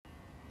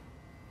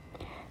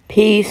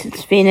Peace,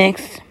 it's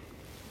Phoenix.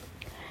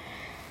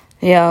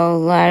 Yo, a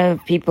lot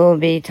of people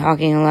be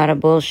talking a lot of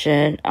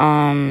bullshit.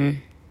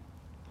 I'm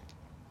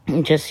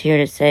just here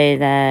to say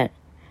that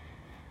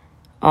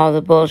all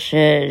the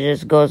bullshit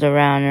just goes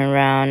around and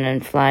around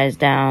and flies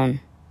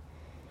down.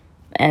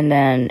 And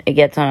then it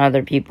gets on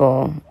other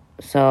people.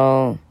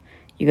 So,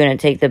 you're going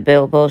to take the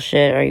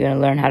bullshit, or you're going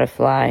to learn how to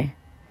fly.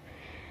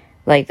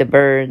 Like the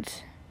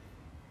birds.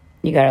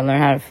 You got to learn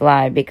how to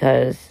fly,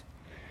 because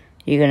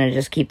you're going to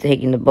just keep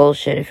taking the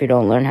bullshit if you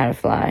don't learn how to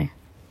fly.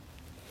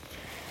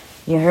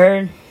 You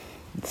heard?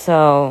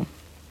 So,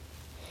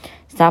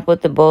 stop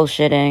with the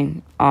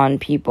bullshitting on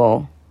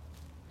people.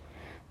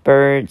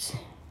 Birds.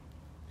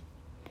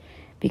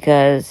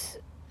 Because,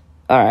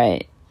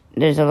 alright,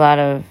 there's a lot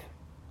of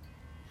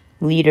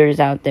leaders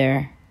out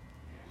there.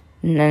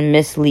 And then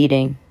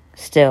misleading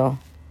still.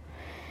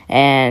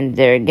 And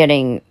they're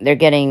getting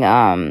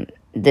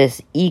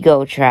this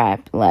ego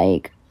trap,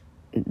 like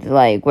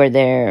where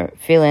they're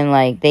feeling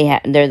like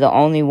they're the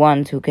only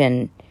ones who's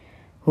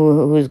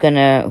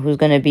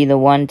gonna be the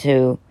one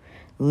to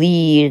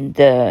lead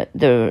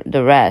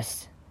the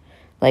rest,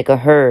 like a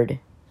herd.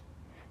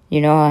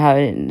 You know how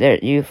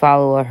you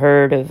follow a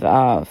herd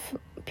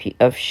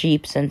of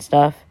sheeps and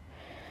stuff.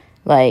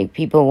 Like,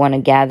 people want to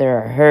gather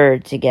a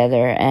herd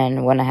together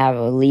and want to have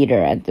a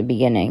leader at the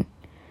beginning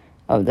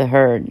of the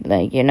herd.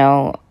 Like,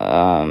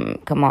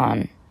 come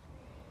on.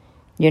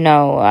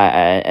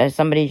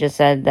 Somebody just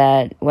said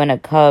that when a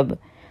cub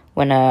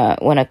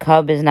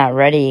is not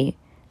ready,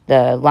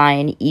 the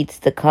lion eats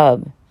the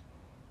cub.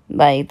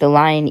 Like, the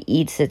lion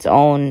eats its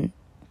own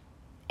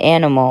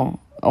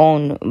animal,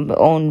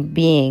 own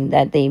being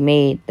that they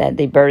made, that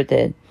they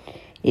birthed.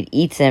 It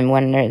eats him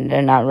when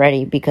they're not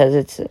ready, because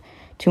it's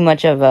too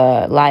much of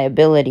a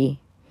liability.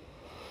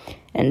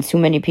 And too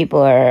many people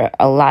are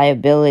a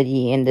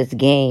liability in this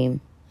game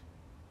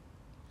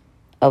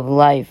of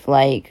life.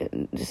 Like,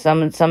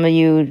 some of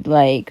you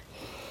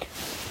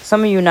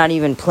not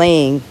even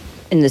playing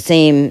in the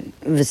same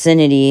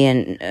vicinity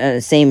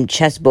and same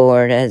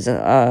chessboard as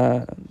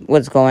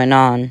what's going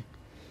on.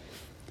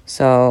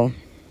 So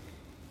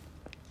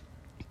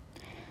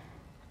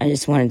I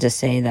just wanted to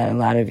say that a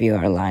lot of you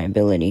are a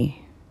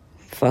liability.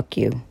 Fuck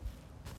you.